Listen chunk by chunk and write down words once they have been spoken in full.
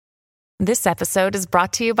This episode is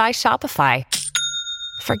brought to you by Shopify.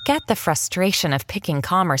 Forget the frustration of picking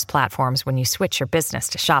commerce platforms when you switch your business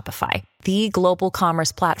to Shopify, the global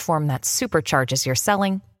commerce platform that supercharges your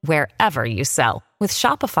selling wherever you sell. With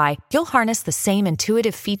Shopify, you'll harness the same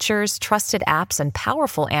intuitive features, trusted apps, and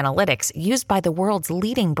powerful analytics used by the world's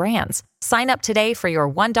leading brands. Sign up today for your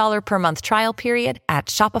 $1 per month trial period at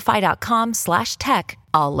shopify.com/tech,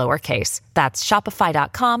 all lowercase. That's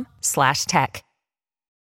shopify.com/tech.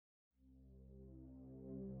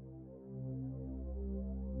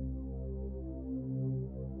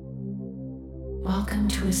 Welcome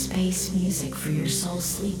to a space music for your soul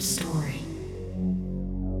sleep story.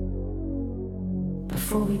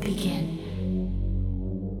 Before we begin,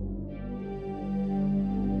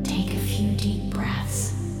 take a few deep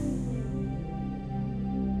breaths.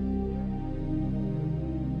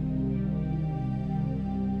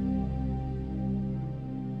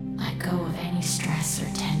 Let go of any stress or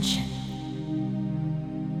tension.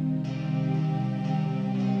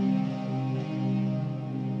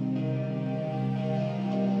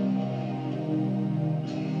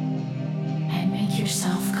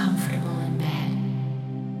 Yourself comfortable in bed.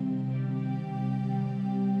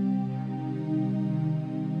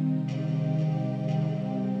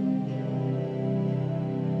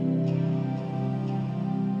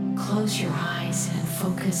 Close your eyes and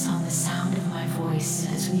focus on the sound of my voice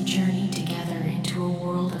as we journey together into a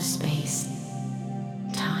world of space,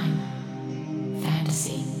 time,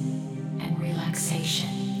 fantasy, and relaxation.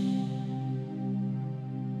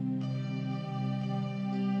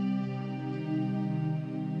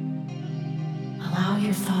 Allow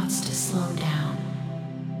your thoughts to slow down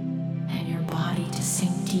and your body to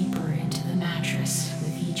sink deeper into the mattress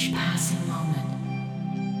with each passing moment.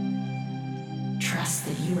 Trust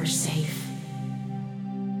that you are safe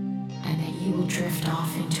and that you will drift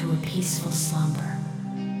off into a peaceful slumber.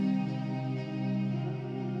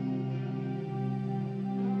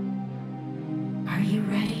 Are you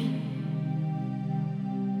ready?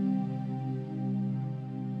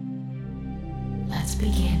 Let's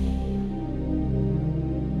begin.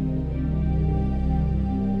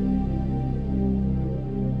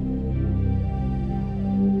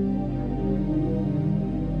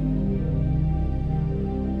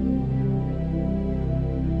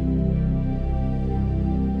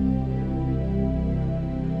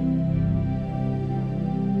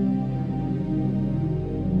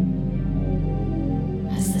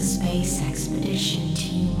 Space expedition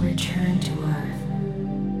team returned to Earth.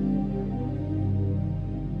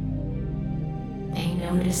 They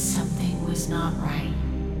noticed something was not right.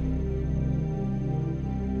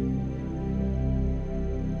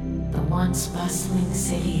 The once bustling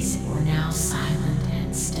cities were now silent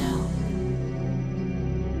and still.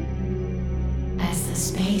 As the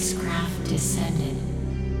spacecraft descended,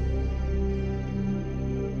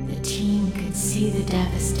 the team could see the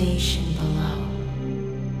devastation below.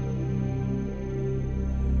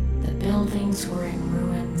 Buildings were in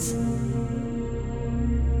ruins,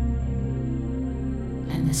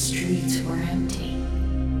 and the streets were empty.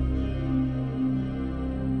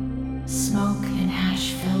 Smoke and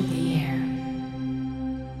ash filled the air,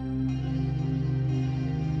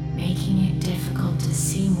 making it difficult to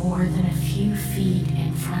see more than a few feet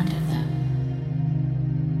in front of them.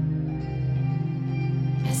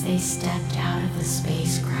 As they stepped out of the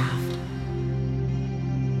spacecraft,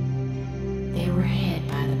 they were hit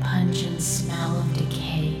by the pungent smell of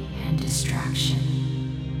decay and destruction.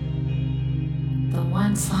 The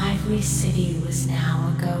once lively city was now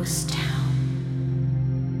a ghost town.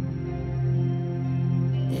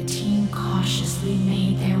 The team cautiously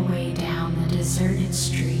made their way down the deserted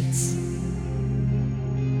streets,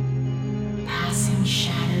 passing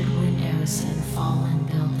shattered windows and fallen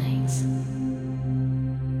buildings.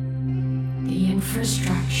 The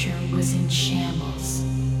infrastructure was in shambles.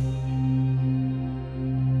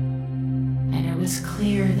 It was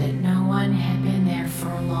clear that no one had been there for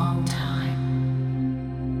a long time.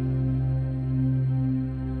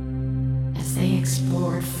 As they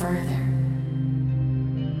explored further,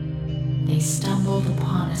 they stumbled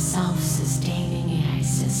upon a self-sustaining AI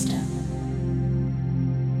system.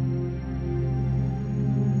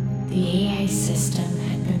 The AI system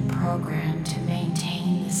had been programmed to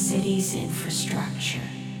maintain the city's infrastructure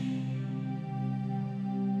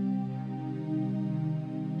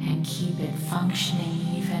and keep it functioning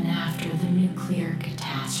even after the nuclear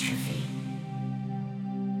catastrophe.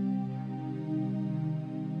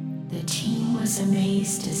 The team was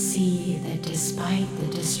amazed to see that despite the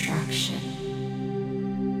destruction,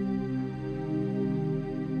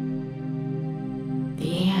 the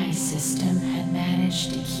AI system had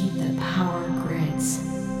managed to keep the power grids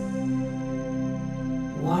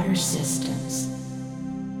water systems,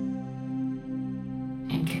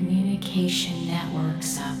 and communication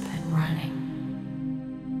networks up and running.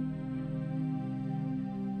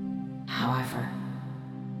 However,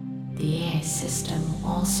 the AI system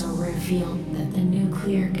also revealed that the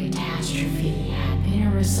nuclear catastrophe had been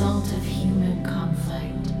a result of human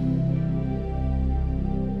conflict,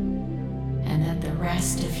 and that the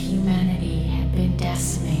rest of humanity had been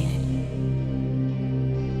decimated.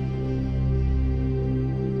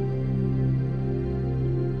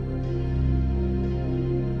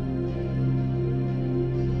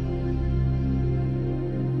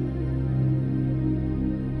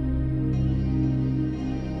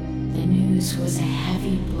 This was a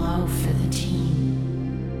heavy blow for the team.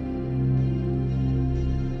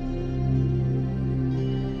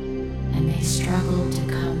 And they struggled to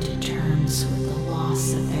come to terms with the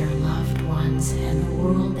loss of their loved ones and the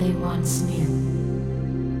world they once knew.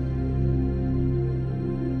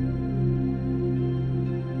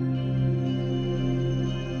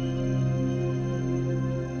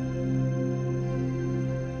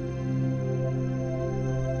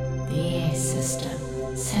 The AI system,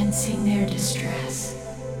 sensing their distress,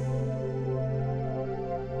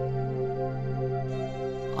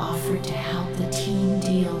 offered to help the team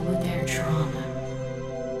deal with their trauma.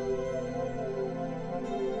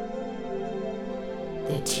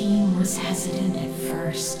 The team was hesitant at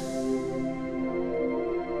first,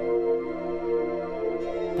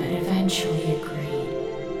 but eventually agreed.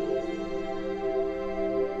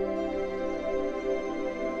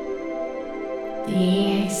 The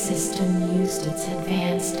AI system used its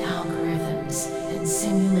advanced algorithms and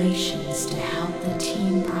simulations to help the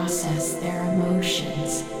team process their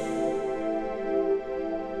emotions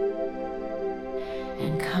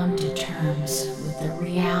and come to terms with the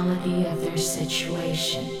reality of their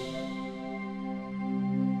situation.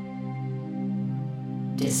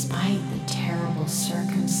 Despite the terrible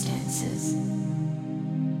circumstances,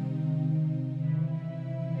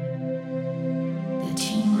 the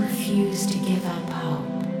team refused to give up hope.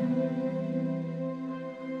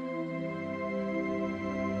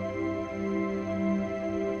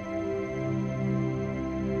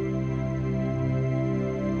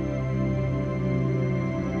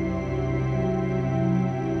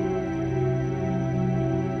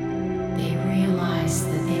 They realized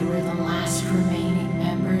that they were the last remaining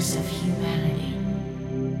members of humanity.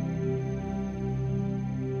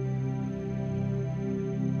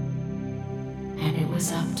 And it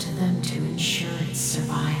was up to them to ensure its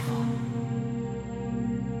survival.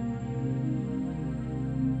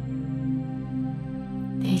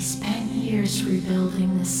 They spent years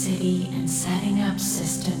rebuilding the city and setting up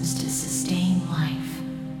systems to sustain life.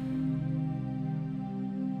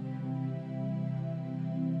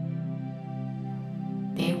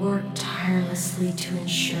 They worked tirelessly to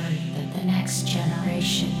ensure that the next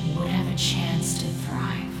generation would have a chance to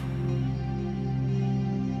thrive.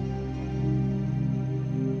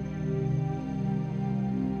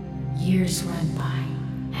 Years went by,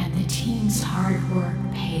 and the team's hard work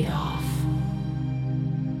paid off.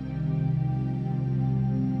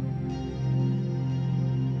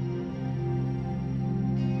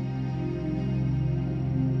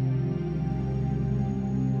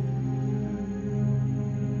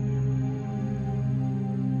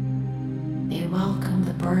 They welcomed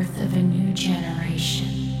the birth of a new generation.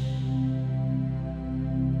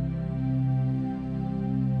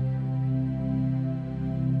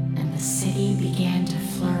 And the city began to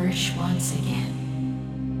flourish once again.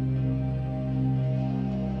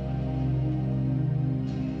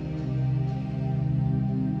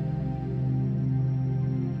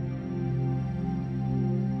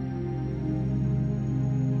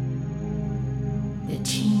 The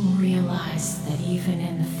team realized that even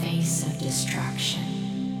in the face of destruction,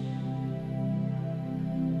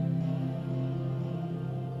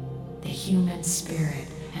 the human spirit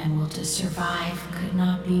and will to survive could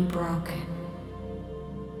not be broken.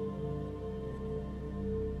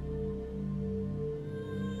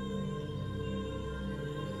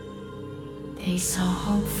 They saw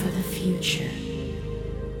hope for the future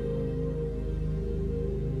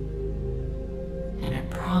and a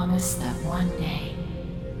promise that one day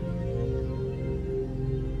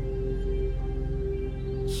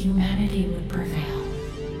humanity would prevail.